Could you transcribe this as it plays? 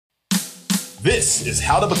This is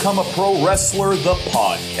How to Become a Pro Wrestler, the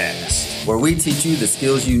podcast, where we teach you the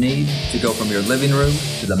skills you need to go from your living room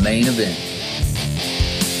to the main event.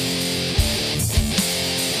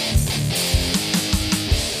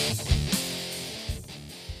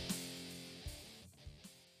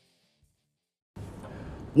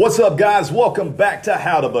 What's up, guys? Welcome back to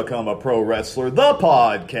How to Become a Pro Wrestler, the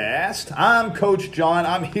podcast. I'm Coach John.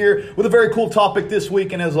 I'm here with a very cool topic this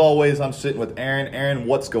week, and as always, I'm sitting with Aaron. Aaron,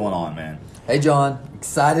 what's going on, man? Hey, John.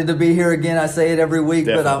 Excited to be here again. I say it every week,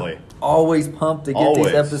 Definitely. But I'm always pumped to get these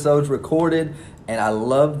episodes recorded, and I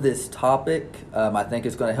love this topic. I think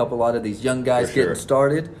it's going to help a lot of these young guys getting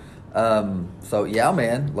started. So yeah,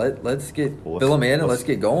 man, let's fill them in and let's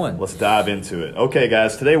get going. Let's dive into it. Okay,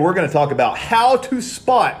 guys, today we're going to talk about how to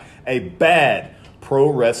spot a bad pro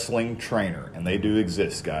wrestling trainer, and they do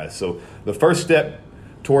exist, guys. So the first step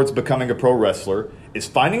towards becoming a pro wrestler is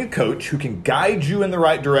finding a coach who can guide you in the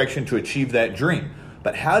right direction to achieve that dream.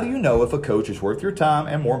 But how do you know if a coach is worth your time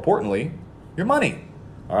and, more importantly, your money?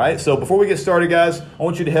 All right, so before we get started, guys, I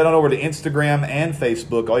want you to head on over to Instagram and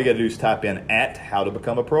Facebook. All you got to do is type in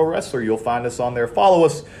 @HowToBecomeAProWrestler. You'll find us on there. Follow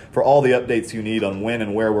us for all the updates you need on when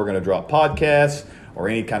and where we're going to drop podcasts or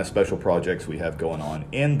any kind of special projects we have going on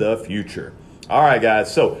in the future. All right,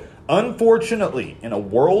 guys, so unfortunately, in a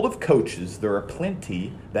world of coaches, there are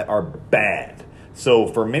plenty that are bad. So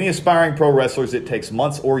for many aspiring pro wrestlers, it takes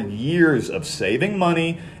months or years of saving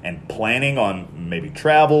money and planning on maybe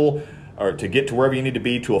travel or to get to wherever you need to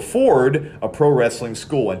be to afford a pro wrestling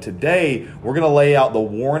school. And today, we're going to lay out the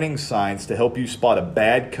warning signs to help you spot a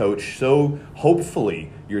bad coach so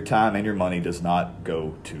hopefully your time and your money does not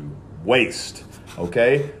go to waste.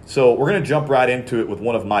 Okay? So we're going to jump right into it with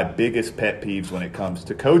one of my biggest pet peeves when it comes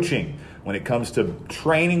to coaching, when it comes to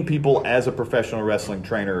training people as a professional wrestling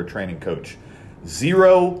trainer or training coach.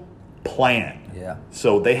 Zero plan. Yeah.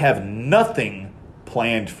 So they have nothing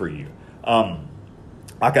planned for you.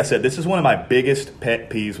 Like I said, this is one of my biggest pet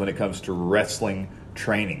peeves when it comes to wrestling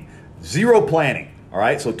training. Zero planning, all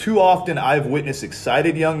right? So too often I've witnessed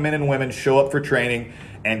excited young men and women show up for training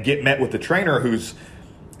and get met with the trainer who's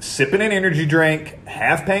sipping an energy drink,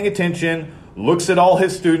 half paying attention, looks at all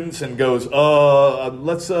his students and goes,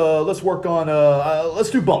 let's work on,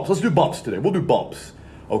 let's do bumps. Let's do bumps today. We'll do bumps,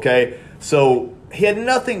 okay? So he had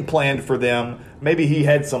nothing planned for them. Maybe he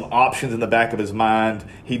had some options in the back of his mind.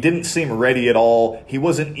 He didn't seem ready at all. He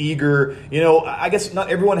wasn't eager. You know, I guess not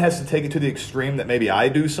everyone has to take it to the extreme that maybe I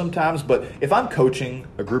do sometimes, but if I'm coaching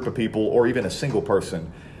a group of people or even a single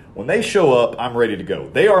person, when they show up, I'm ready to go.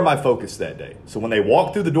 They are my focus that day. So when they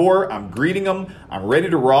walk through the door, I'm greeting them. I'm ready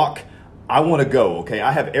to rock. I want to go, okay?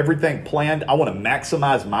 I have everything planned. I want to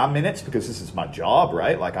maximize my minutes because this is my job,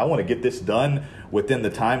 right? Like I want to get this done within the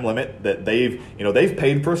time limit that they've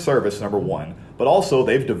paid for a service, number one, but also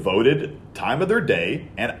they've devoted time of their day,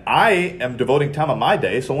 and I am devoting time of my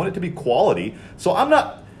day, so I want it to be quality. So I'm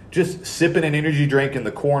not just sipping an energy drink in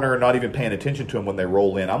the corner, not even paying attention to them when they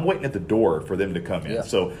roll in. I'm waiting at the door for them to come in. Yeah.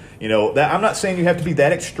 So, that I'm not saying you have to be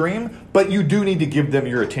that extreme, but you do need to give them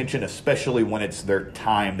your attention, especially when it's their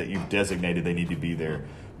time that you've designated they need to be there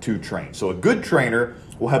to train. So a good trainer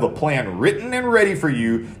will have a plan written and ready for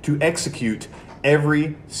you to execute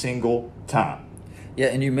every single time. Yeah,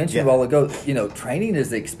 and you mentioned a while ago, training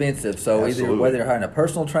is expensive. So Absolutely. Either whether you're hiring a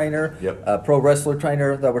personal trainer, Yep. a pro wrestler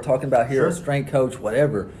trainer that we're talking about here, Sure. a strength coach,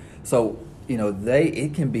 whatever. So,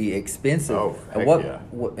 it can be expensive. Oh, and heck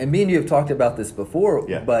and me and you have talked about this before,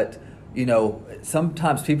 Yeah. but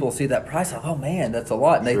sometimes people see that price, oh man, that's a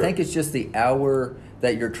lot. And they Sure. think it's just the hour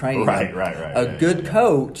that you're training. Right. A good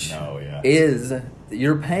coach yeah. is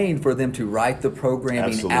you're paying for them to write the programming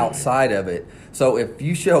Absolutely. outside of it. So if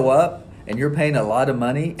you show up and you're paying a lot of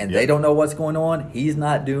money and they don't know what's going on, he's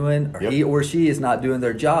not doing, or he or she is not doing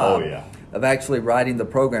their job of actually writing the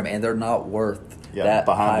program, and they're not worth that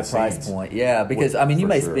high price point. Yeah, because you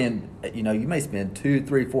may spend, you may spend 2,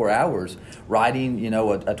 3, 4 hours writing,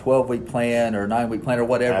 a 12-week plan or 9-week plan or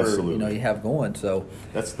whatever Absolutely. you have going. So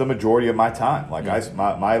that's the majority of my time. Like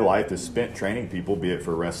my life is spent training people, be it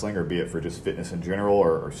for wrestling or be it for just fitness in general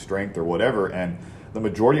or strength or whatever. And the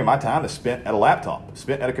majority of my time is spent at a laptop,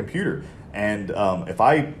 spent at a computer. And if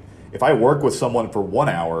I work with someone for 1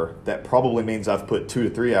 hour, that probably means I've put 2 to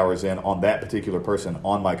 3 hours in on that particular person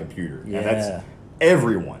on my computer. Yeah. And that's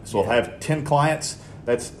everyone. So if I have 10 clients,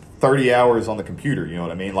 that's 30 hours on the computer. You know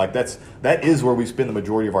what I mean? Like that is where we spend the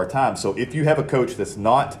majority of our time. So if you have a coach that's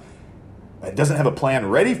doesn't have a plan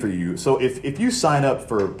ready for you. So if you sign up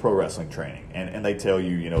for pro wrestling training and they tell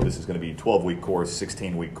you, this is going to be a 12-week course,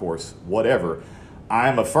 16-week course, whatever,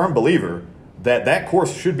 I'm a firm believer that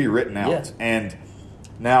course should be written out. Yeah. And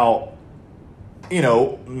now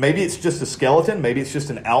maybe it's just a skeleton, maybe it's just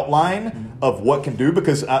an outline of what can do,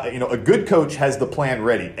 because a good coach has the plan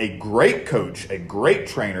ready. A great coach, a great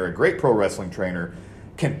trainer, a great pro wrestling trainer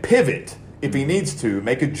can pivot if he needs to,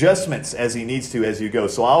 make adjustments as he needs to as you go.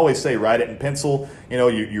 So I always say write it in pencil.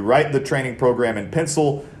 You write the training program in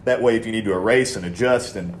pencil. That way, if you need to erase and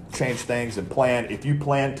adjust and change things and plan, if you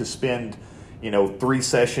plan to spend 3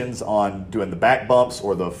 sessions on doing the back bumps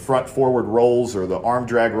or the front forward rolls or the arm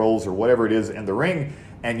drag rolls or whatever it is in the ring,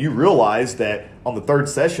 and you realize that on the 3rd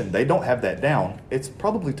session they don't have that down, it's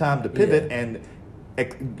probably time to pivot and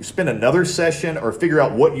spend another session or figure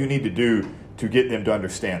out what you need to do to get them to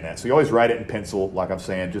understand that. So you always write it in pencil, like I'm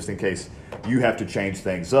saying, just in case you have to change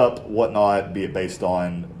things up, whatnot, be it based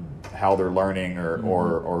on how they're learning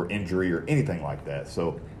or injury or anything like that.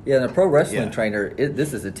 So yeah, and a pro wrestling trainer,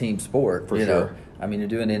 this is a team sport. For sure. I mean, you're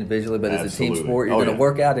doing it individually, but it's a team sport. You're going to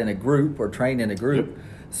work out in a group or train in a group. Yep.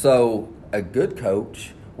 So a good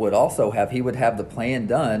coach would also he would have the plan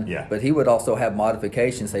done, but he would also have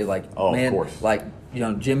modifications. Say of course. Like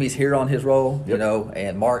Jimmy's here on his roll,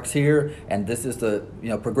 and Mark's here, and this is the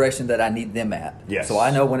progression that I need them at. Yes. So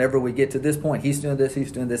I know whenever we get to this point, he's doing this,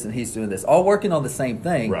 and he's doing this, all working on the same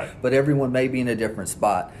thing, but everyone may be in a different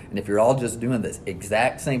spot. And if you're all just doing this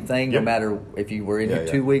exact same thing, no matter if you were in here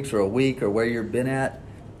 2 weeks or a week or where you've been at,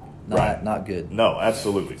 not good. No,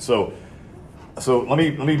 absolutely. So let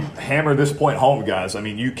me hammer this point home, guys. I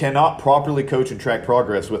mean, you cannot properly coach and track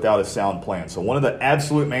progress without a sound plan. So one of the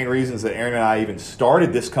absolute main reasons that Aaron and I even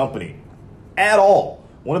started this company at all,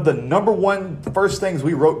 one of the number one first things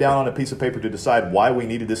we wrote down on a piece of paper to decide why we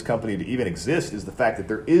needed this company to even exist is the fact that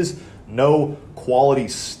there is no quality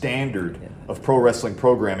standard of pro wrestling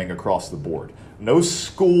programming across the board. No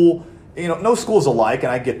school, no schools alike,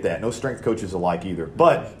 and I get that. No strength coaches alike either.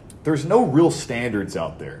 But there's no real standards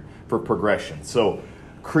out there for progression. So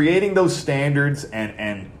creating those standards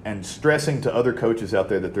and stressing to other coaches out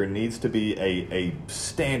there that there needs to be a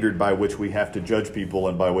standard by which we have to judge people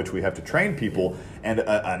and by which we have to train people, and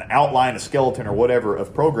an outline, a skeleton or whatever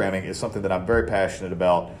of programming is something that I'm very passionate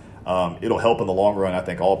about. It'll help in the long run, I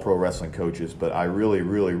think, all pro wrestling coaches, but I really,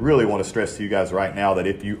 really, really want to stress to you guys right now that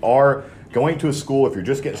if you are going to a school, if you're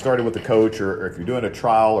just getting started with a coach, or if you're doing a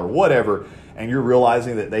trial or whatever, and you're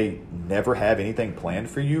realizing that they never have anything planned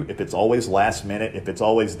for you, if it's always last minute, if it's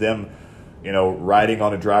always them, writing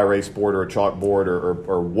on a dry erase board or a chalkboard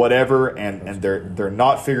or whatever, and they're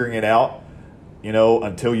not figuring it out,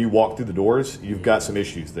 until you walk through the doors, you've got some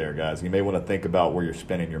issues there, guys. You may want to think about where you're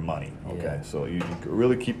spending your money. Okay, so you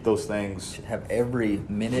really keep those things. Should have every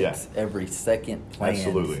minute, every second planned.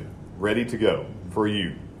 Absolutely. Ready to go for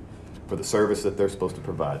you, for the service that they're supposed to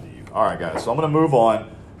provide to you. All right, guys, so I'm going to move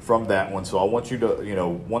on from that one. So I want you to,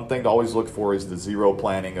 one thing to always look for is the zero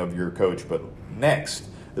planning of your coach. But next,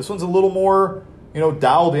 this one's a little more,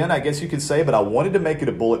 dialed in, I guess you could say, but I wanted to make it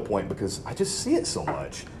a bullet point because I just see it so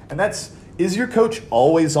much. And that's, is your coach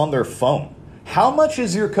always on their phone? How much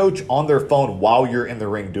is your coach on their phone while you're in the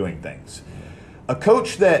ring doing things? A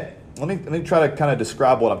coach that, let me try to kind of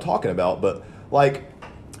describe what I'm talking about, but like,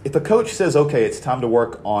 if a coach says, okay, it's time to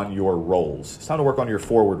work on your rolls, it's time to work on your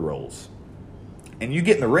forward rolls, and you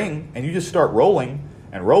get in the ring and you just start rolling,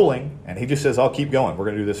 and he just says, I'll keep going. We're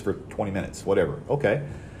going to do this for 20 minutes, whatever. Okay.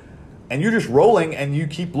 And you're just rolling and you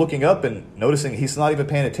keep looking up and noticing he's not even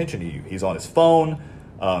paying attention to you. He's on his phone.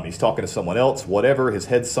 He's talking to someone else, whatever. His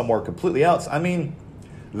head's somewhere completely else. I mean,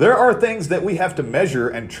 there are things that we have to measure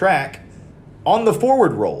and track on the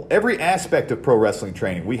forward roll. Every aspect of pro wrestling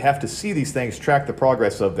training, we have to see these things, track the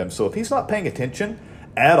progress of them. So if he's not paying attention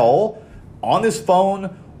at all on his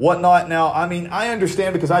phone, whatnot. Now, I mean, I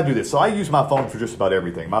understand because I do this. So I use my phone for just about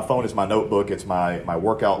everything. My phone is my notebook. It's my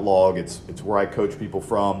workout log. It's where I coach people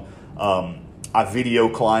from. I video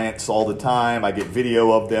clients all the time. I get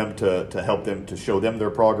video of them to help them, to show them their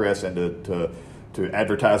progress and to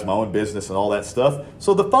advertise my own business and all that stuff.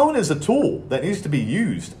 So the phone is a tool that needs to be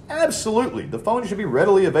used. Absolutely. The phone should be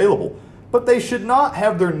readily available. But they should not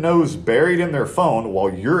have their nose buried in their phone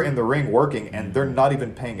while you're in the ring working and they're not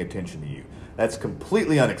even paying attention to you. That's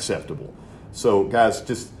completely unacceptable. So, guys,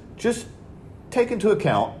 just take into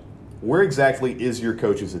account where exactly is your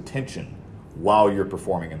coach's attention while you're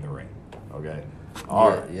performing in the ring. Okay.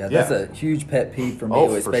 All right. Yeah, that's a huge pet peeve for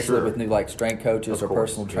me, especially with new strength coaches or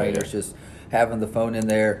personal trainers. Just having the phone in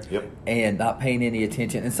there and not paying any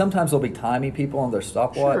attention. And sometimes they'll be timing people on their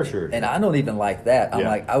stopwatch. Sure. And I don't even like that. I'm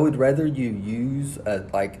like, I would rather you use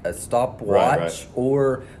a stopwatch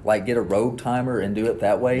or get a road timer and do it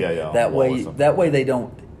that way. That way they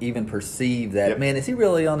don't even perceive that, man, is he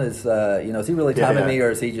really on his, is he really timing me, or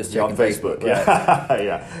is he just checking on Facebook? Right.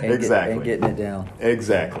 Yeah, exactly. And getting it down.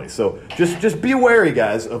 Exactly. So just be wary,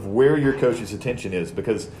 guys, of where your coach's attention is,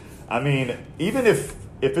 because, I mean, even if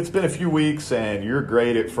it's been a few weeks and you're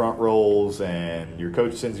great at front rolls and your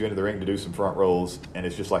coach sends you into the ring to do some front rolls and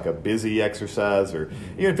it's just like a busy exercise, or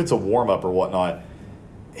even if it's a warm-up or whatnot,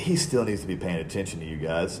 he still needs to be paying attention to you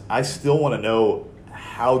guys. I still want to know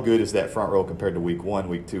how good is that front roll compared to week 1,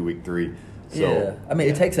 week 2, week 3. So, I mean,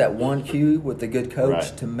 it takes that one cue with the good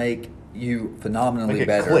coach to make you phenomenally make it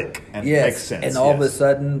better. Click and make sense. And all of a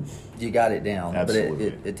sudden, you got it down.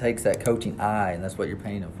 Absolutely. But it takes that coaching eye, and that's what you're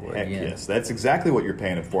paying him for. Heck yes, that's exactly what you're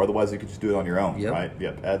paying him for. Otherwise, you could just do it on your own, right?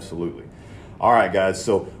 Yep, absolutely. All right, guys,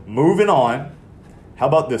 so moving on. How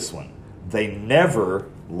about this one? They never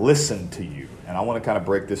listen to you. And I want to kind of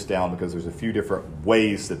break this down because there's a few different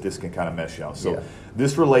ways that this can kind of mess you out. So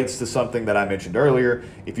this relates to something that I mentioned earlier.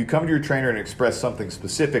 If you come to your trainer and express something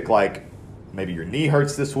specific, like maybe your knee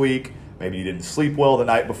hurts this week, maybe you didn't sleep well the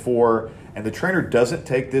night before, and the trainer doesn't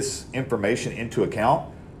take this information into account,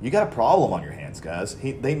 you got a problem on your hands, guys.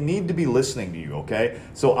 They need to be listening to you, okay?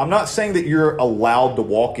 So I'm not saying that you're allowed to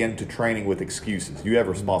walk into training with excuses. You have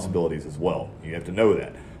responsibilities as well. You have to know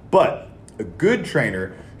that. But a good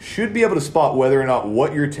trainer should be able to spot whether or not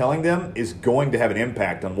what you're telling them is going to have an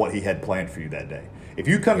impact on what he had planned for you that day. If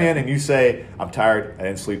you come in and you say, I'm tired, I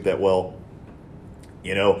didn't sleep that well,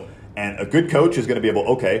 and a good coach is going to be able,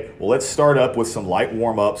 okay, well, let's start up with some light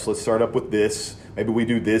warm-ups. Let's start up with this. Maybe we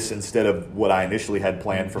do this instead of what I initially had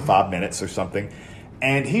planned for 5 minutes or something.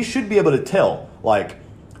 And he should be able to tell, like,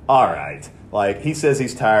 all right, like he says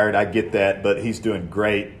he's tired. I get that, but he's doing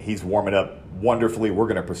great. He's warming up wonderfully. We're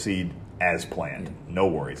going to proceed as planned. No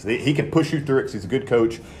worries. He can push you through it because he's a good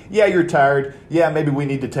coach. Yeah, you're tired. Yeah, maybe we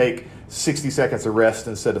need to take 60 seconds of rest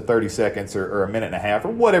instead of 30 seconds or a minute and a half or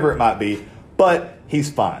whatever it might be, but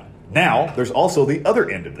he's fine. Now, there's also the other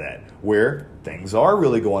end of that where things are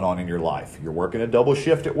really going on in your life. You're working a double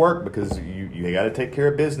shift at work because you got to take care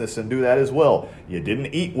of business and do that as well. You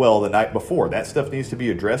didn't eat well the night before. That stuff needs to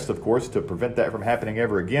be addressed, of course, to prevent that from happening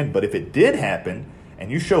ever again. But if it did happen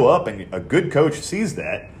and you show up and a good coach sees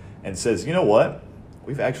that and says, you know what,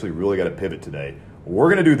 we've actually really got to pivot today.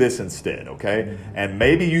 We're going to do this instead, okay? And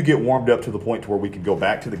maybe you get warmed up to the point to where we can go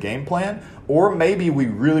back to the game plan, or maybe we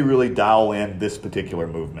really, really dial in this particular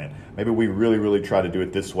movement. Maybe we really, really try to do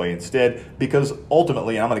it this way instead, because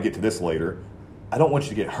ultimately, and I'm going to get to this later, I don't want you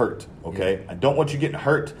to get hurt, okay? I don't want you getting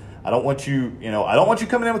hurt. I don't want you, I don't want you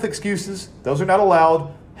coming in with excuses. Those are not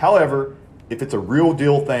allowed. However, if it's a real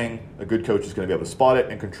deal thing, a good coach is going to be able to spot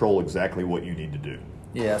it and control exactly what you need to do.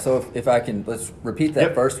 Yeah, so if I can, let's repeat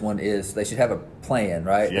that first one is they should have a plan,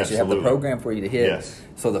 right? Yeah, they should have the program for you to hit. Yes.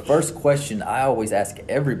 So the first question I always ask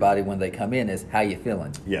everybody when they come in is, how you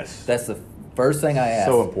feeling? Yes. That's the first thing I ask.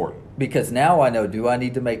 So important. Because now I know, do I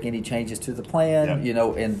need to make any changes to the plan? And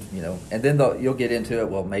then you'll get into it,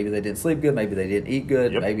 well, maybe they didn't sleep good, maybe they didn't eat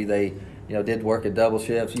good, maybe they did work at double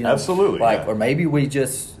shifts. Absolutely. Or maybe we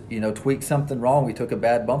just, tweaked something wrong. We took a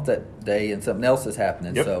bad bump that day and something else is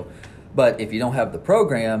happening. Yep. But if you don't have the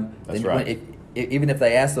program, that's then right. Even if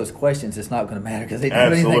they ask those questions, it's not going to matter because they don't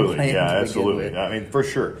have anything planned. Yeah, to absolutely. begin with. I mean, for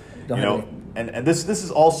sure. And this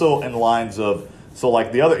is also in lines of, so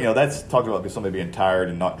like the other, that's talking about somebody being tired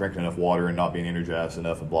and not drinking enough water and not being energized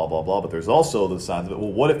enough and blah, blah, blah. But there's also the signs of it.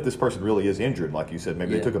 Well, what if this person really is injured? Like you said,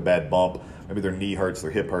 maybe they took a bad bump, maybe their knee hurts,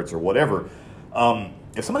 their hip hurts, or whatever.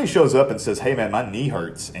 If somebody shows up and says, hey man, my knee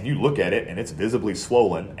hurts, and you look at it and it's visibly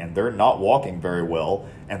swollen and they're not walking very well,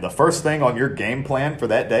 and the first thing on your game plan for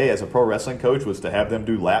that day as a pro wrestling coach was to have them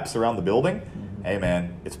do laps around the building, hey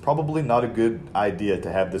man, it's probably not a good idea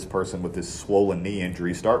to have this person with this swollen knee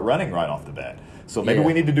injury start running right off the bat. So maybe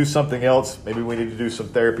we need to do something else. Maybe we need to do some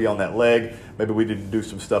therapy on that leg. Maybe we need to do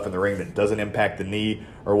some stuff in the ring that doesn't impact the knee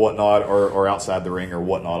or whatnot, or outside the ring or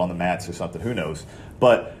whatnot on the mats or something. Who knows?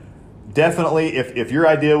 But definitely, if your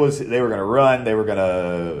idea was they were going to run, they were going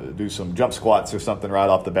to do some jump squats or something right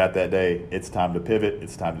off the bat that day, it's time to pivot.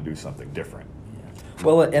 It's time to do something different.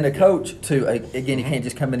 Well, and a coach too. Again, you can't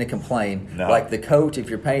just come in and complain. No. Like the coach, if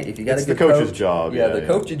you're paying, if you got it's a good the coach's coach, job. The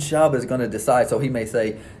coach's job is going to decide. So he may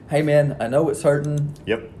say, "Hey, man, I know it's hurting.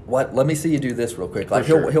 Yep. What? Let me see you do this real quick." Like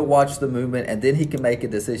he'll watch the movement and then he can make a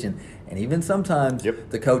decision. And even sometimes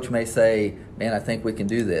the coach may say, "Man, I think we can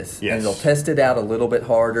do this." Yes. And they'll test it out a little bit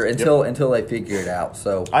harder until they figure it out.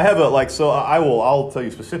 So I have I'll tell you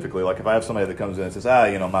specifically. Like if I have somebody that comes in and says,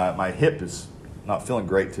 my hip is not feeling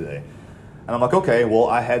great today. And I'm like, okay, well,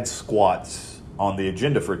 I had squats on the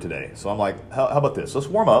agenda for today. So I'm like, how about this? Let's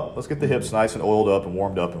warm up. Let's get the hips nice and oiled up and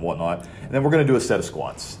warmed up and whatnot. And then we're going to do a set of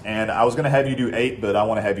squats. And I was going to have you do 8, but I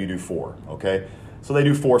want to have you do 4, okay? So they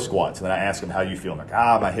do 4 squats, and then I ask them, how you feel? I'm like,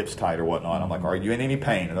 my hip's tight or whatnot. I'm like, are you in any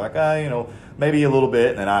pain? And they're like, maybe a little bit.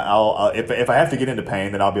 And then I'll if I have to get into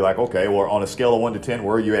pain, then I'll be like, okay, well, on a scale of 1 to 10,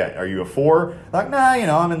 where are you at? Are you a 4? They're like, nah,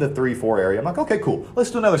 I'm in the 3, 4 area. I'm like, okay, cool. Let's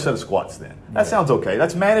do another set of squats then. That sounds okay.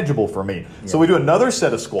 That's manageable for me. Yeah. So we do another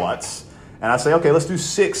set of squats, and I say, okay, let's do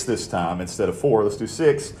 6 this time instead of 4. Let's do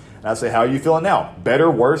 6. And I say, how are you feeling now?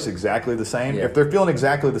 Better, worse, exactly the same? Yeah. If they're feeling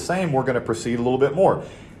exactly the same, we're going to proceed a little bit more.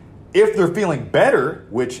 If they're feeling better,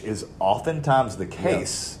 which is oftentimes the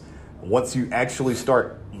case, once you actually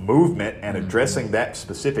start movement and addressing that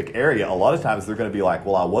specific area, a lot of times they're going to be like,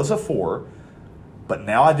 well, I was a 4, but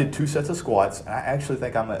now I did 2 sets of squats, and I actually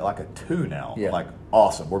think I'm at like a 2 now. Yeah. I'm like,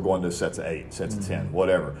 awesome, we're going to sets of 8, sets of 10,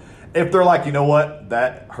 whatever. If they're like, you know what,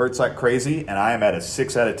 that hurts like crazy, and I am at a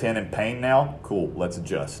 6 out of 10 in pain now, cool, let's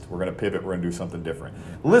adjust. We're going to pivot, we're going to do something different.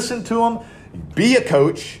 Listen to them, be a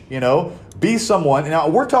coach, be someone. Now,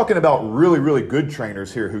 we're talking about really, really good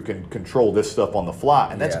trainers here who can control this stuff on the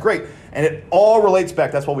fly, and that's great. And it all relates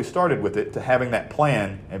back, that's why we started with it, to having that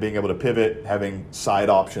plan and being able to pivot, having side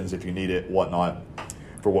options if you need it, whatnot,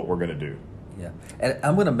 for what we're going to do. Yeah, and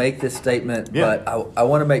I'm going to make this statement, but I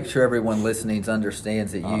want to make sure everyone listening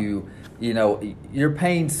understands that you're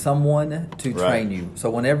paying someone to train you. So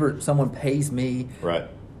whenever someone pays me,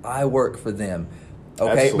 I work for them.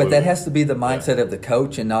 Okay, absolutely. But that has to be the mindset of the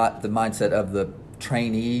coach and not the mindset of the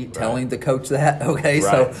trainee telling the coach that. Okay,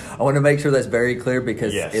 so I want to make sure that's very clear,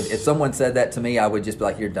 because if someone said that to me, I would just be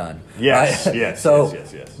like, "You're done." Yes, right? yes, so,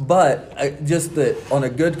 yes. But just on a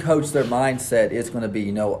good coach, their mindset is going to be,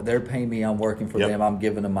 they're paying me, I'm working for them, I'm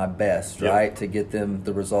giving them my best, right, to get them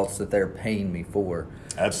the results that they're paying me for.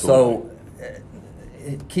 Absolutely. So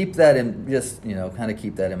keep that in, just kind of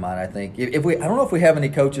keep that in mind. I think if we, I don't know if we have any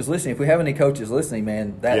coaches listening. If we have any coaches listening,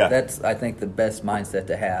 man, that's I think the best mindset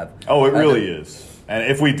to have. Oh, it really is. And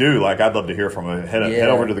if we do, I'd love to hear from them. Head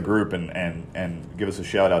over to the group and give us a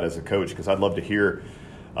shout out as a coach, because I'd love to hear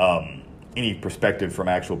any perspective from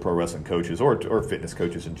actual pro wrestling coaches or fitness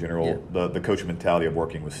coaches in general, the coach mentality of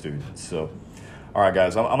working with students. So, all right,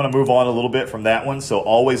 guys, I'm going to move on a little bit from that one. So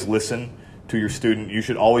always listen to your student. You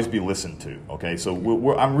should always be listened to. Okay, so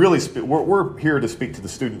we're here to speak to the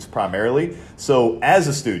students primarily. So as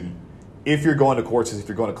a student, if you're going to courses, if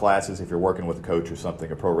you're going to classes, if you're working with a coach or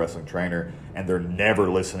something, a pro wrestling trainer, and they're never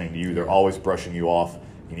listening to you, they're always brushing you off,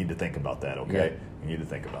 you need to think about that, okay? You need to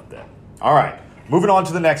think about that. All right, moving on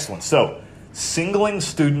to the next one. So, singling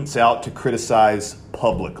students out to criticize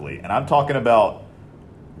publicly. And I'm talking about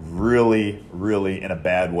really, really in a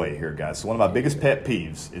bad way here, guys. So one of my biggest pet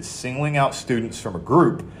peeves is singling out students from a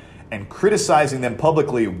group and criticizing them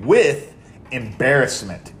publicly with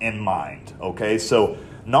embarrassment in mind, okay? So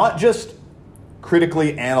not just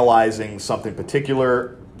critically analyzing something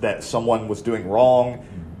particular that someone was doing wrong,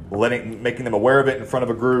 making them aware of it in front of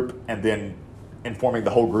a group, and then informing the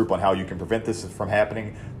whole group on how you can prevent this from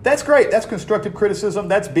happening. That's great. That's constructive criticism.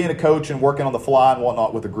 That's being a coach and working on the fly and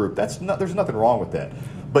whatnot with a group. There's nothing wrong with that.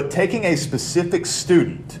 But taking a specific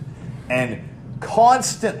student and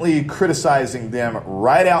constantly criticizing them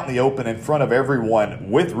right out in the open in front of everyone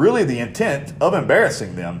with really the intent of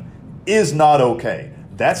embarrassing them is not okay.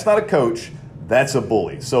 That's not a coach. That's a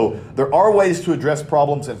bully. So there are ways to address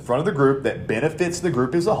problems in front of the group that benefits the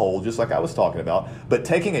group as a whole, just like I was talking about. But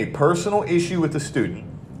taking a personal issue with the student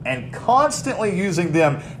and constantly using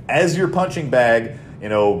them as your punching bag,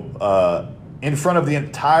 in front of the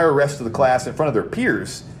entire rest of the class, in front of their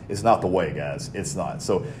peers, is not the way, guys. It's not.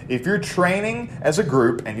 So if you're training as a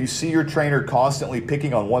group and you see your trainer constantly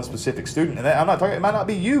picking on one specific student, and I'm not talking, it might not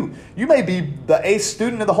be you. You may be the ace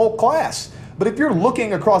student of the whole class. But if you're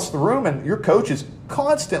looking across the room and your coach is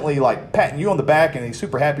constantly patting you on the back and he's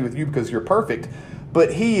super happy with you because you're perfect,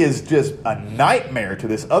 but he is just a nightmare to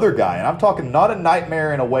this other guy. And I'm talking not a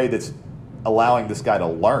nightmare in a way that's allowing this guy to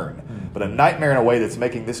learn, but a nightmare in a way that's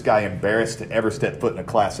making this guy embarrassed to ever step foot in a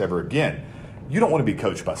class ever again. You don't want to be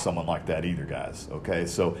coached by someone like that either, guys, okay?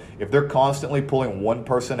 So if they're constantly pulling one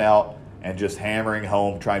person out and just hammering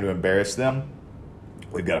home, trying to embarrass them,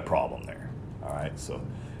 we've got a problem there, all right? So,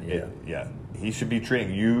 he should be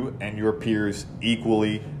treating you and your peers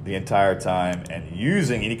equally the entire time, and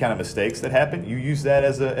using any kind of mistakes that happen, you use that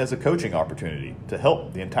as a coaching opportunity to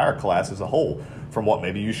help the entire class as a whole from what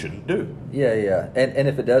maybe you shouldn't do. Yeah. And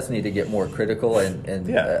if it does need to get more critical, and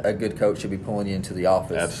a good coach should be pulling you into the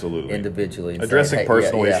office absolutely individually, and addressing saying,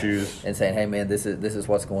 personal issues and saying, hey man, this is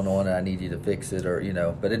what's going on and I need you to fix it, or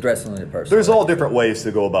but addressing it personally. There's all different ways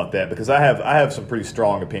to go about that, because I have some pretty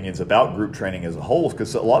strong opinions about group training as a whole,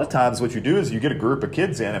 because a lot of times what you do is you get a group of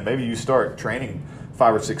kids in and maybe you start training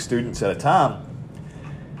 5 or 6 students at a time.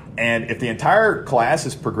 And if the entire class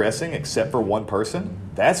is progressing except for one person,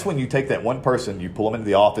 that's when you take that one person, you pull them into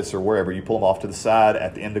the office or wherever, you pull them off to the side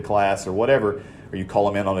at the end of class or whatever, or you call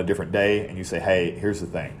them in on a different day and you say, hey, here's the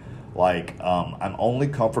thing. Like, I'm only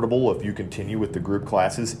comfortable if you continue with the group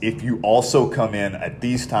classes if you also come in at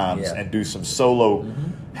these times and do some solo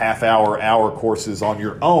half-hour courses on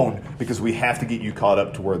your own, because we have to get you caught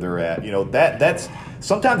up to where they're at. That's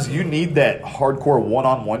sometimes you need that hardcore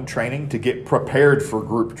one-on-one training to get prepared for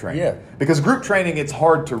group training. Yeah. Because group training, it's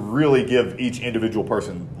hard to really give each individual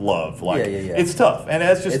person love. Like, it's tough, and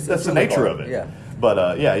that's the really nature hard. of it. Yeah.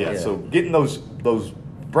 But so getting those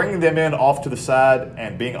bringing them in off to the side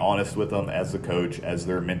and being honest with them as the coach, as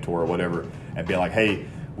their mentor or whatever, and being like, hey,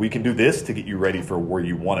 we can do this to get you ready for where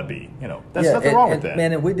you want to be. That's nothing wrong with that.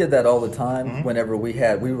 Man, and we did that all the time. Whenever we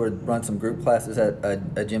would run some group classes at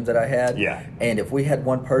a gym that I had. Yeah. And if we had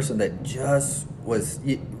one person that just was,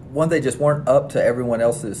 they just weren't up to everyone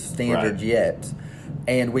else's standards yet.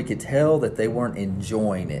 And we could tell that they weren't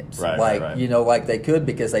enjoying it. Right. Like they could,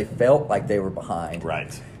 because they felt like they were behind.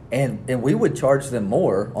 Right. And we would charge them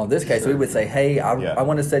more. On this case, we would say, hey, I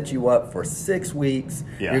want to set you up for 6 weeks.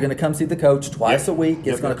 Yeah. You're going to come see the coach twice a week.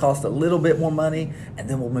 It's going to cost a little bit more money, and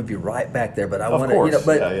then we'll move you right back there. But I want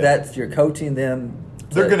to, that's, you're coaching them.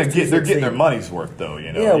 They're getting their money's worth, though.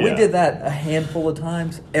 Yeah, we did that a handful of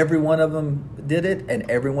times. Every one of them did it,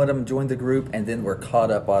 and every one of them joined the group, and then we're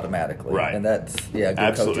caught up automatically. Right. And that's good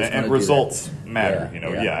absolutely. Coaches and results matter.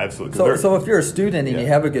 Absolutely. So if you're a student and you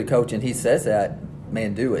have a good coach and he says that,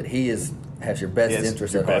 man, do it. He has your best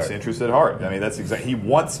interest at heart. Best interest at heart. I mean, that's exactly. He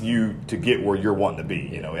wants you to get where you're wanting to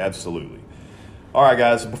be. Absolutely. All right,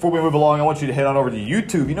 guys. Before we move along, I want you to head on over to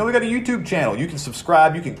YouTube. We got a YouTube channel. You can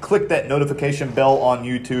subscribe. You can click that notification bell on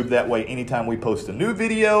YouTube. That way, anytime we post a new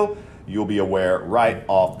video, you'll be aware right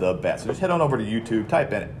off the bat. So just head on over to YouTube,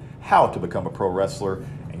 type in "How to Become a Pro Wrestler,"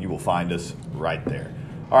 and you will find us right there.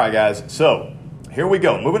 All right, guys. So here we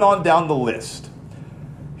go. Moving on down the list.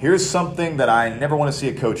 Here's something that I never want to see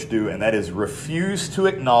a coach do, and that is refuse to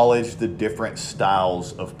acknowledge the different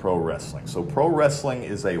styles of pro wrestling. So pro wrestling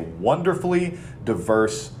is a wonderfully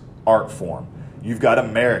diverse art form. You've got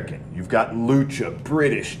American, you've got lucha,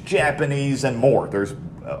 British, Japanese, and more. There's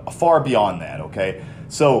far beyond that, okay?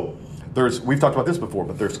 So we've talked about this before,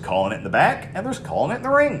 but there's calling it in the back, and there's calling it in the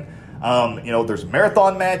ring. There's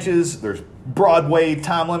marathon matches, there's Broadway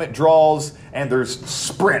time limit draws, and there's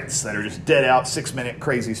sprints that are just dead out 6-minute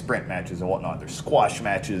crazy sprint matches and whatnot. There's squash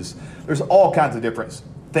matches. There's all kinds of different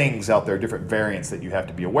things out there, different variants that you have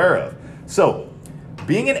to be aware of. So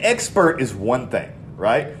being an expert is one thing,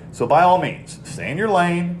 right? So by all means, stay in your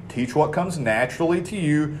lane, teach what comes naturally to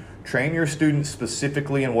you, train your students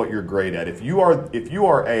specifically in what you're great at. If you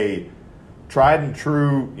are a tried and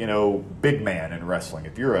true, big man in wrestling.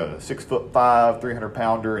 If you're a 6'5",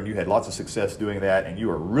 300-pounder, and you had lots of success doing that, and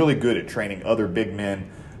you are really good at training other big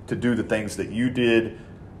men to do the things that you did,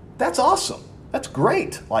 that's awesome. That's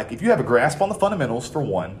great. Like, if you have a grasp on the fundamentals, for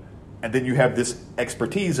one, and then you have this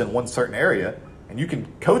expertise in one certain area, and you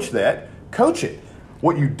can coach that, coach it.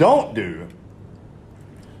 What you don't do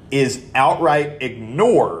is outright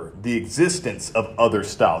ignore the existence of other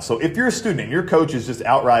styles. So if you're a student and your coach is just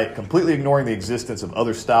outright completely ignoring the existence of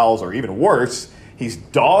other styles, or even worse, he's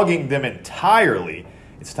dogging them entirely,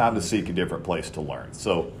 it's time to seek a different place to learn.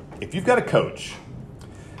 So if you've got a coach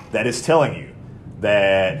that is telling you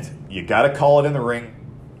that you got to call it in the ring,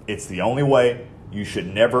 it's the only way, you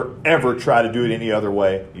should never, ever try to do it any other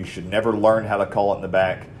way, you should never learn how to call it in the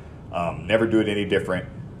back, never do it any different,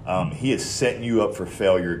 he is setting you up for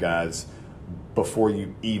failure, guys, before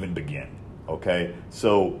you even begin, okay?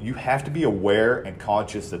 So you have to be aware and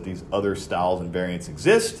conscious that these other styles and variants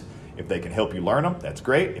exist. If they can help you learn them, that's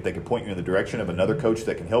great. If they can point you in the direction of another coach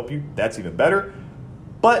that can help you, that's even better.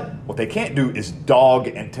 But what they can't do is dog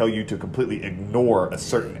and tell you to completely ignore a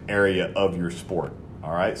certain area of your sport,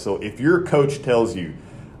 all right? So if your coach tells you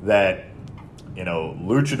that,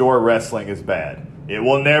 luchador wrestling is bad, it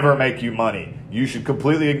will never make you money, you should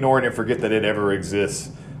completely ignore it and forget that it ever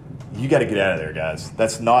exists. You got to get out of there, guys.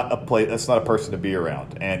 That's not a place. That's not a person to be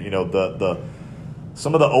around. And the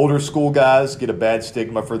Some of the older school guys get a bad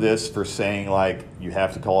stigma for this, for saying like you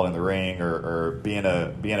have to call it in the ring, or being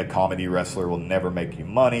a comedy wrestler will never make you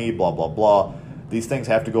money, blah, blah, blah. These things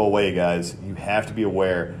have to go away, guys. You have to be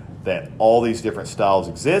aware that all these different styles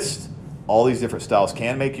exist. All these different styles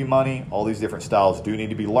can make you money. All these different styles do need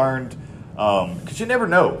to be learned. Because you never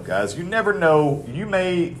know, guys. You never know. You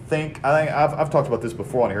may think, I think I've talked about this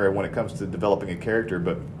before on here when it comes to developing a character,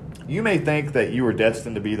 but you may think that you are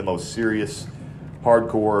destined to be the most serious,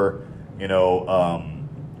 hardcore,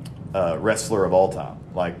 wrestler of all time.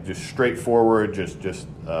 Like just straightforward, just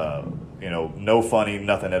no funny,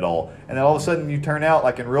 nothing at all. And then all of a sudden you turn out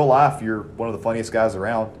like in real life, you're one of the funniest guys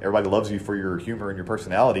around. Everybody loves you for your humor and your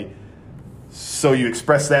personality. So you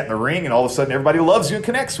express that in the ring, and all of a sudden everybody loves you and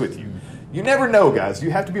connects with you. You never know, guys.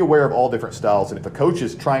 You have to be aware of all different styles. And if a coach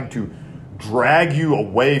is trying to drag you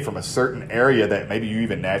away from a certain area that maybe you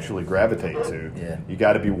even naturally gravitate to, you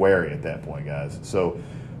got to be wary at that point, guys. So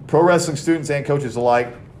pro wrestling students and coaches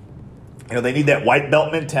alike, they need that white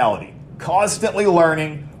belt mentality. Constantly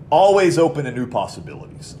learning, always open to new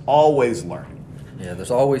possibilities. Always learning. Yeah,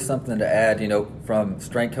 there's always something to add, from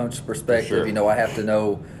strength coach perspective. Sure. I have to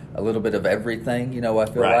know a little bit of everything, I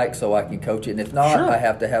feel like, so I can coach it. And if not, I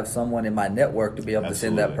have to have someone in my network to be able to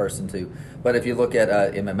send that person to. But if you look at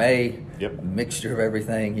MMA, a mixture of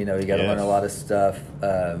everything, you got to learn a lot of stuff.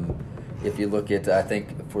 If you look at, I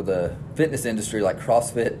think, for the fitness industry, like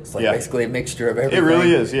CrossFit, it's like basically a mixture of everything. It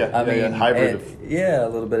really is, I mean, hybrid. A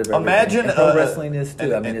little bit of everything. Imagine and pro wrestling is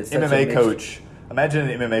too. It's MMA coach. Imagine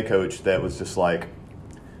an MMA coach that was just like,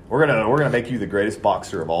 we're gonna make you the greatest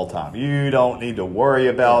boxer of all time. You don't need to worry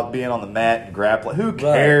about being on the mat and grappling. Who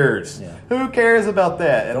cares? Who cares about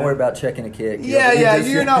that? Don't worry about checking a kick.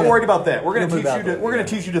 You're not worried about that. We're gonna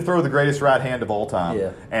teach you to throw the greatest right hand of all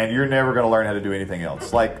time. And you're never gonna learn how to do anything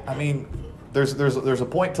else. Like, I mean, there's a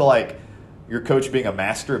point to like your coach being a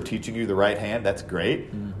master of teaching you the right hand. That's great.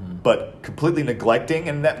 But completely neglecting,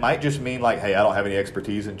 and that might just mean like, hey, I don't have any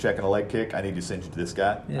expertise in checking a leg kick. I need to send you to this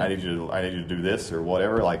guy. I need you to do this or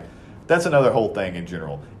whatever. Like, that's another whole thing in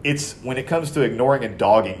general. It's when it comes to ignoring and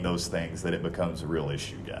dogging those things that it becomes a real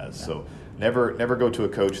issue, guys. So never go to a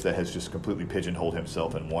coach that has just completely pigeonholed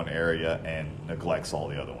himself in one area and neglects all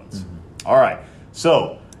the other ones. All right,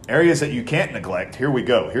 so areas that you can't neglect. Here we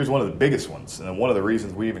go. Here's one of the biggest ones, and one of the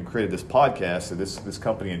reasons we even created this podcast or this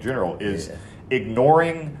company in general is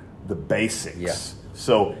ignoring the basics.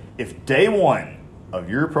 So if day one of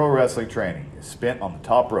your pro wrestling training is spent on the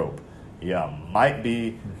top rope, you might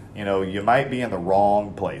be in the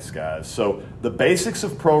wrong place, guys. So the basics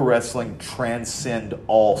of pro wrestling transcend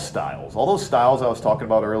all styles. All those styles I was talking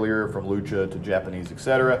about earlier, from lucha to Japanese,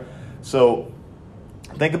 etc. So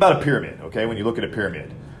think about a pyramid, okay? When you look at a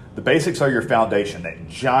pyramid, the basics are your foundation, that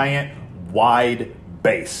giant, wide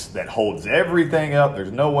base that holds everything up.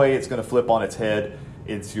 There's no way it's going to flip on its head.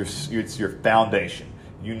 It's your foundation.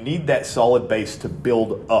 You need that solid base to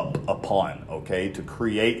build up upon, okay, to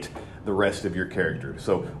create the rest of your character.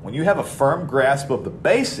 So when you have a firm grasp of the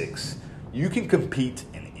basics, you can compete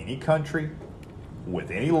in any country,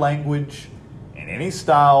 with any language, in any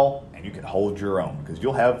style, and you can hold your own because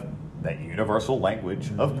you'll have that universal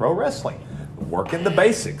language of pro wrestling. Work in the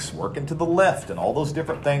basics, work into the left, and all those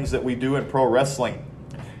different things that we do in pro wrestling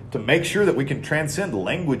to make sure that we can transcend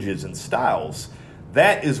languages and styles.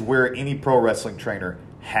 That is where any pro wrestling trainer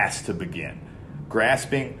has to begin,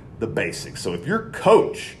 grasping the basics. So if your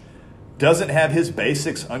coach doesn't have his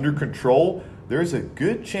basics under control, there's a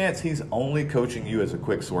good chance he's only coaching you as a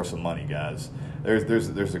quick source of money, guys.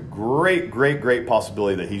 There's a great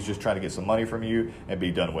possibility that he's just trying to get some money from you and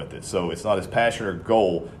be done with it. So it's not his passion or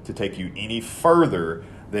goal to take you any further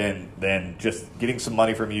than just getting some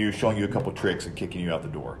money from you, showing you a couple tricks, and kicking you out the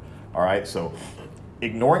door. All right, so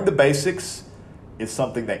ignoring the basics is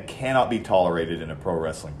something that cannot be tolerated in a pro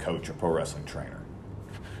wrestling coach or pro wrestling trainer.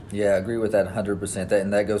 Yeah, I agree with that 100%.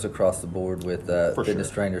 And that goes across the board with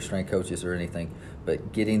fitness trainers, strength coaches, or anything.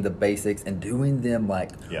 But getting the basics and doing them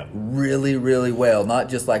really, really well. Not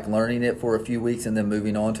just like learning it for a few weeks and then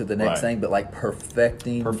moving on to the next thing, but like perfect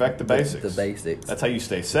the basics. The basics. That's how you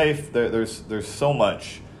stay safe. There's so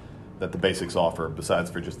much that the basics offer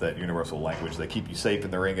besides for just that universal language. They keep you safe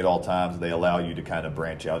in the ring at all times. They allow you to kind of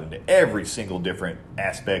branch out into every single different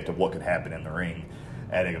aspect of what could happen in the ring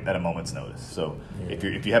at a moment's notice. So if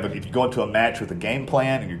you go into a match with a game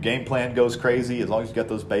plan and your game plan goes crazy, as long as you got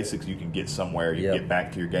those basics, you can get somewhere. You can get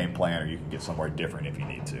back to your game plan, or you can get somewhere different if you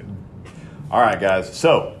need to. All right, guys.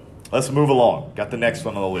 So let's move along. Got the next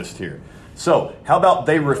one on the list here. So how about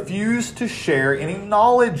they refuse to share any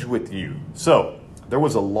knowledge with you? So there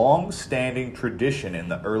was a long-standing tradition in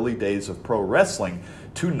the early days of pro wrestling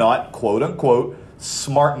to not, quote-unquote,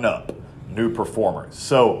 smarten up new performers.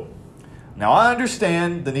 So now I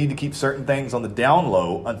understand the need to keep certain things on the down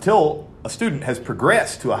low until a student has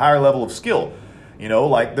progressed to a higher level of skill. You know,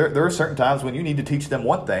 like there are certain times when you need to teach them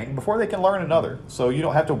one thing before they can learn another. So you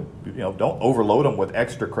don't have to, don't overload them with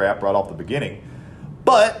extra crap right off the beginning.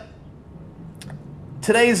 But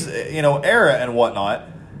today's, era and whatnot,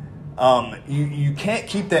 you can't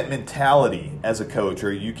keep that mentality as a coach,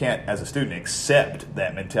 or you can't, as a student, accept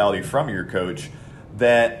that mentality from your coach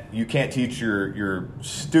that you can't teach your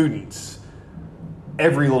students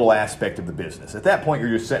every little aspect of the business. At that point,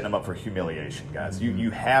 you're just setting them up for humiliation, guys.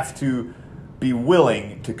 You have to be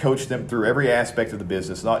willing to coach them through every aspect of the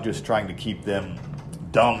business, not just trying to keep them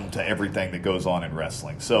dumb to everything that goes on in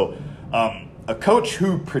wrestling. So a coach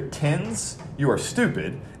who pretends you are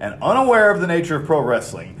stupid and unaware of the nature of pro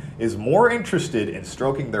wrestling is more interested in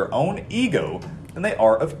stroking their own ego than they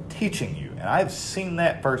are of teaching you. And I've seen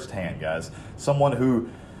that firsthand, guys. Someone who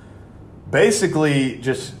basically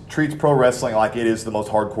just treats pro wrestling like it is the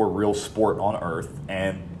most hardcore real sport on earth,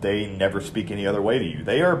 and they never speak any other way to you.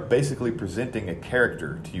 They are basically presenting a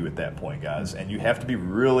character to you at that point, guys, and you have to be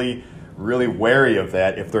really, really wary of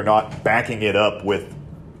that if they're not backing it up with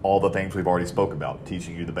all the things we've already spoke about,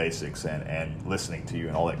 teaching you the basics and listening to you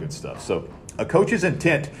and all that good stuff. So a coach's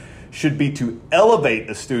intent should be to elevate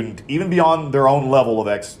a student even beyond their own level of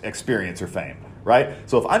experience or fame, right?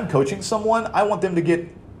 So if I'm coaching someone, I want them to get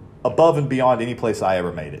above and beyond any place I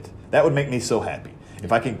ever made it. That would make me so happy.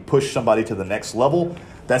 If I can push somebody to the next level,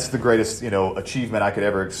 that's the greatest, achievement I could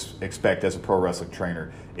ever expect as a pro wrestling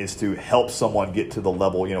trainer, is to help someone get to the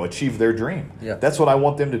level, achieve their dream. Yeah. That's what I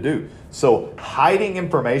want them to do. So hiding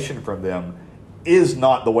information from them is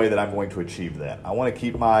not the way that I'm going to achieve that. I want to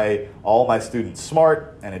keep all my students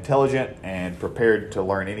smart and intelligent and prepared to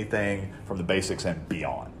learn anything from the basics and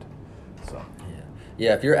beyond. So.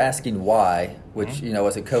 Yeah, if you're asking why, which,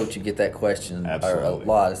 as a coach, you get that question a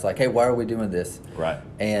lot. It's like, hey, why are we doing this? Right.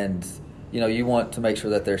 And, you want to make sure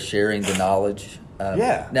that they're sharing the knowledge.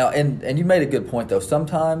 Yeah. Now, and you made a good point, though.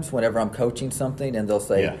 Sometimes whenever I'm coaching something and they'll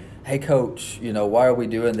say, hey, coach, why are we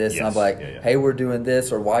doing this? Yes. And I'm like, hey, we're doing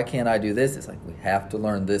this, or why can't I do this? It's like, we have to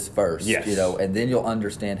learn this first, and then you'll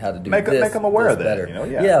understand how to do Make them aware of that, better.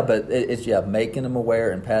 Yeah, but it's making them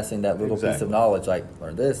aware and passing that little piece of knowledge, like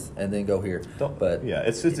learn this and then go here.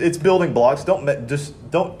 It's building blocks.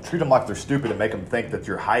 Don't treat them like they're stupid and make them think that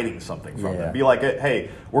you're hiding something from them. Be like,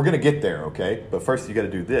 hey, we're going to get there, okay? But first you got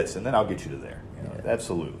to do this, and then I'll get you to there.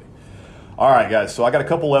 Absolutely. All right, guys, so I got a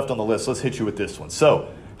couple left on the list. Let's hit you with this one.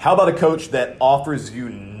 So how about a coach that offers you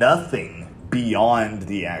nothing beyond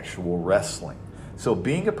the actual wrestling? So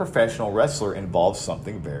being a professional wrestler involves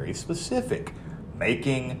something very specific,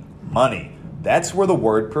 making money. That's where the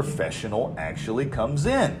word professional actually comes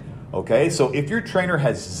in. Okay, so if your trainer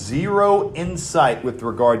has zero insight with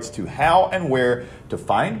regards to how and where to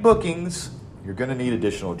find bookings, you're going to need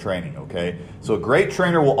additional training, okay? So a great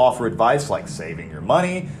trainer will offer advice like saving your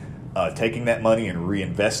money, taking that money and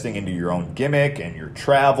reinvesting into your own gimmick and your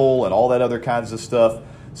travel and all that other kinds of stuff.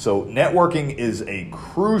 So networking is a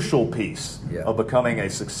crucial piece of becoming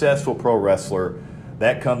a successful pro wrestler.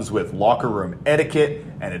 That comes with locker room etiquette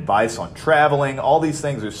and advice on traveling. All these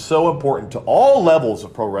things are so important to all levels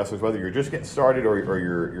of pro wrestlers, whether you're just getting started or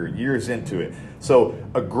you're years into it. So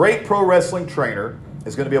a great pro wrestling trainer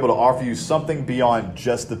is going to be able to offer you something beyond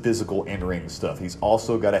just the physical in-ring stuff. He's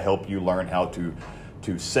also got to help you learn how to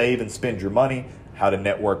save and spend your money, how to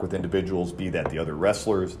network with individuals, be that the other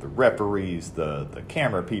wrestlers, the referees, the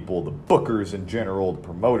camera people, the bookers in general, the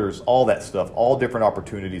promoters, all that stuff, all different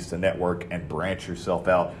opportunities to network and branch yourself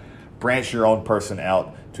out, branch your own person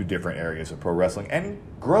out to different areas of pro wrestling and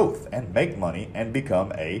growth and make money and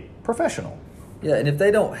become a professional. Yeah, and if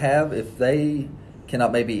they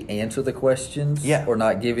cannot maybe answer the questions or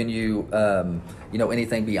not giving you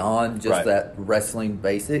anything beyond just that wrestling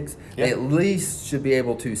basics, they at least should be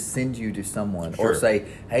able to send you to someone or say,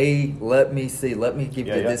 hey, let me give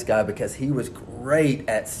you this guy because he was great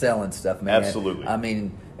at selling stuff, man. Absolutely. I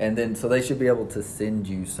mean, and then so they should be able to send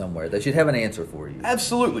you somewhere. They should have an answer for you.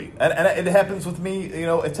 Absolutely. And it happens with me,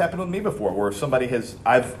 it's happened with me before where somebody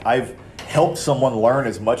I've helped someone learn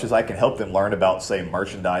as much as I can help them learn about, say,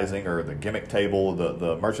 merchandising or the gimmick table,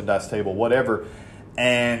 the merchandise table, whatever.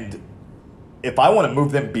 And if I want to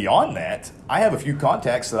move them beyond that, I have a few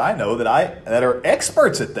contacts that I know that are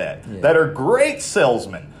experts at that, that are great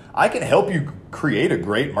salesmen. I can help you create a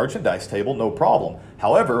great merchandise table, no problem.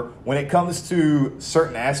 However, when it comes to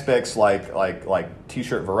certain aspects like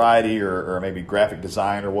t-shirt variety or maybe graphic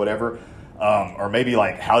design or whatever, or maybe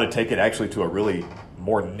like how to take it actually to a really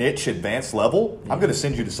more niche advanced level, I'm going to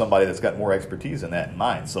send you to somebody that's got more expertise in that in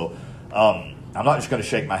mind. So I'm not just going to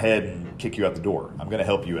shake my head and kick you out the door. I'm going to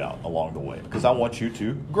help you out along the way because I want you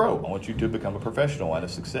to grow. I want you to become a professional and a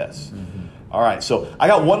success. Mm-hmm. All right, so I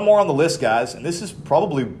got one more on the list, guys, and this is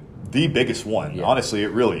probably the biggest one. Yeah. Honestly,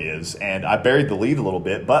 it really is. And I buried the lead a little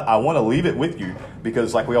bit, but I want to leave it with you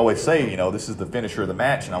because like we always say, you know, this is the finisher of the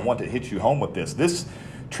match, and I want to hit you home with this. This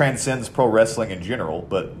transcends pro wrestling in general,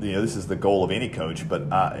 but you know, this is the goal of any coach, but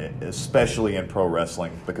especially in pro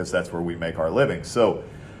wrestling because that's where we make our living. So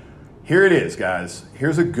here it is, guys.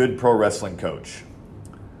 Here's a good pro wrestling coach.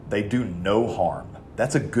 They do no harm.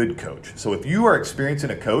 That's a good coach. So if you are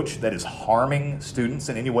experiencing a coach that is harming students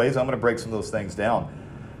in any ways, I'm going to break some of those things down,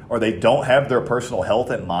 or they don't have their personal health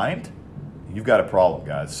in mind, you've got a problem,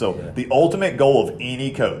 guys. So the ultimate goal of any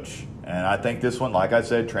coach, and I think this one, like I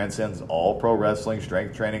said, transcends all pro wrestling,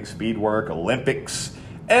 strength training, speed work, Olympics,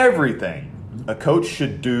 everything. A coach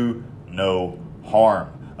should do no harm.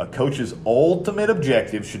 A coach's ultimate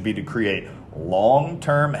objective should be to create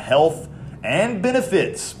long-term health and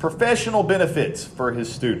benefits, professional benefits for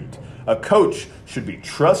his student. A coach should be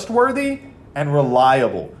trustworthy and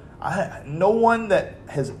reliable. No one that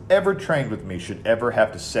has ever trained with me should ever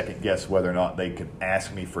have to second guess whether or not they can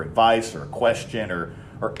ask me for advice or a question or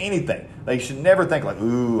anything. They should never think like,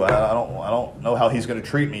 ooh, I don't know how he's going to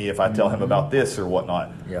treat me if I tell him about this or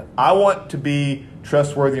whatnot. Yeah. I want to be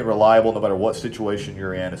trustworthy and reliable no matter what situation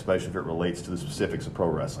you're in, especially if it relates to the specifics of pro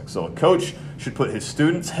wrestling. So a coach should put his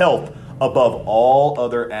students' health above all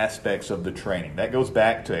other aspects of the training. That goes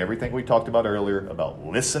back to everything we talked about earlier about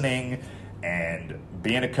listening and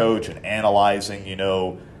being a coach and analyzing,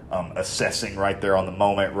 assessing right there on the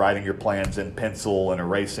moment, writing your plans in pencil and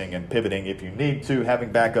erasing and pivoting if you need to,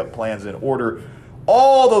 having backup plans in order,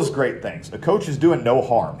 all those great things. A coach is doing no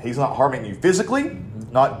harm. He's not harming you physically,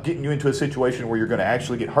 not getting you into a situation where you're going to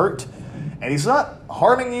actually get hurt, and he's not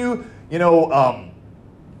harming you,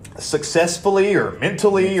 successfully or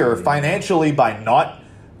mentally or financially by not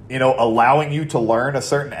allowing you to learn a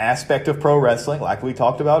certain aspect of pro wrestling, like we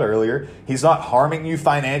talked about earlier. He's not harming you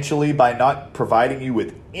financially by not providing you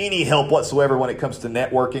with any help whatsoever when it comes to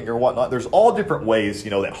networking or whatnot. There's all different ways,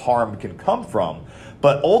 that harm can come from.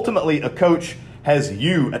 But ultimately, a coach has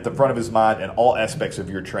you at the front of his mind in all aspects of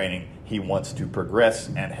your training. He wants to progress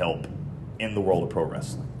and help in the world of pro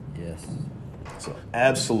wrestling. Yes. So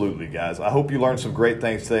absolutely, guys. I hope you learned some great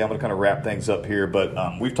things today. I'm going to kind of wrap things up here, but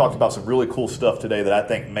we've talked about some really cool stuff today that I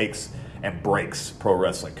think makes and breaks pro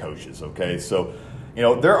wrestling coaches, okay? So,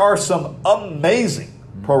 there are some amazing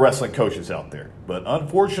pro wrestling coaches out there, but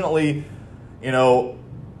unfortunately,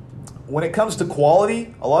 when it comes to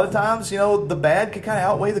quality, a lot of times, the bad can kind of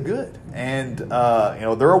outweigh the good. And,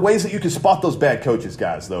 there are ways that you can spot those bad coaches,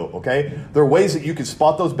 guys, though, okay? There are ways that you can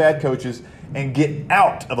spot those bad coaches and get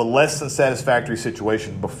out of a less than satisfactory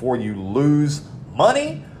situation before you lose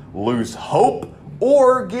money, lose hope,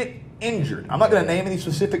 or get injured. I'm not going to name any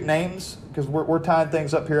specific names because we're tying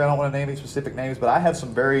things up here. I don't want to name any specific names, but I have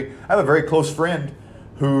a very close friend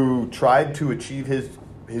who tried to achieve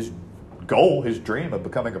his goal, his dream of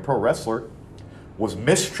becoming a pro wrestler, was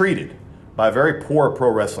mistreated by a very poor pro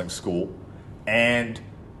wrestling school and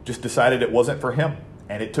just decided it wasn't for him.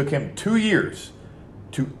 And it took him 2 years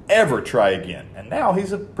to ever try again. And now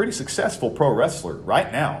he's a pretty successful pro wrestler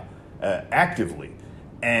right now, actively,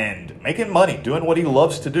 and making money, doing what he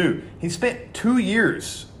loves to do. He spent 2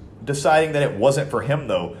 years deciding that it wasn't for him,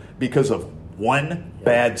 though, because of one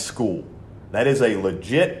bad school. That is a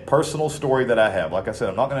legit personal story that I have. Like I said,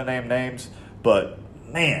 I'm not going to name names, but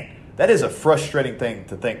man, that is a frustrating thing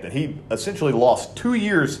to think that he essentially lost 2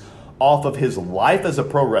 years off of his life as a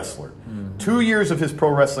pro wrestler. Mm-hmm. 2 years of his pro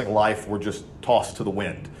wrestling life were just tossed to the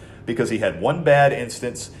wind because he had one bad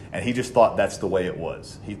instance and he just thought that's the way it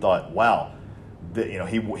was. He thought, wow,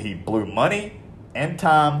 he blew money and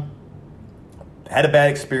time, had a bad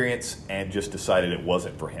experience, and just decided it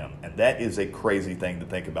wasn't for him. And that is a crazy thing to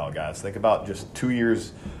think about, guys. Think about just 2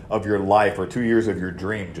 years of your life or 2 years of your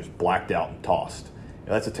dream just blacked out and tossed.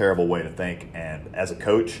 That's a terrible way to think. And as a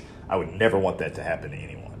coach, I would never want that to happen to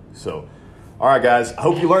anyone. So, all right, guys, I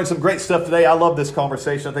hope you learned some great stuff today. I love this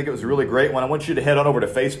conversation. I think it was a really great one. I want you to head on over to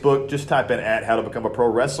Facebook. Just type in @How to Become a Pro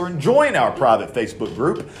Wrestler and join our private Facebook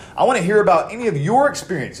group. I want to hear about any of your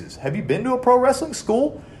experiences. Have you been to a pro wrestling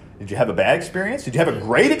school? Did you have a bad experience? Did you have a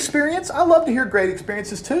great experience? I love to hear great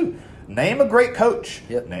experiences too. Name a great coach.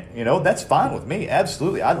 Yep. That's fine with me.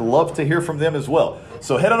 Absolutely. I'd love to hear from them as well.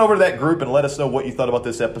 So head on over to that group and let us know what you thought about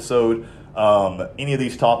this episode. Any of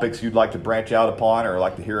these topics you'd like to branch out upon or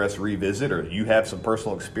like to hear us revisit, or you have some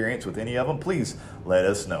personal experience with any of them, please let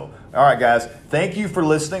us know. All right, guys. Thank you for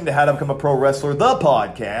listening to How to Become a Pro Wrestler, the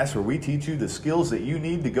podcast where we teach you the skills that you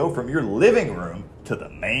need to go from your living room to the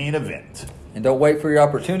main event. And don't wait for your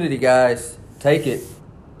opportunity, guys. Take it.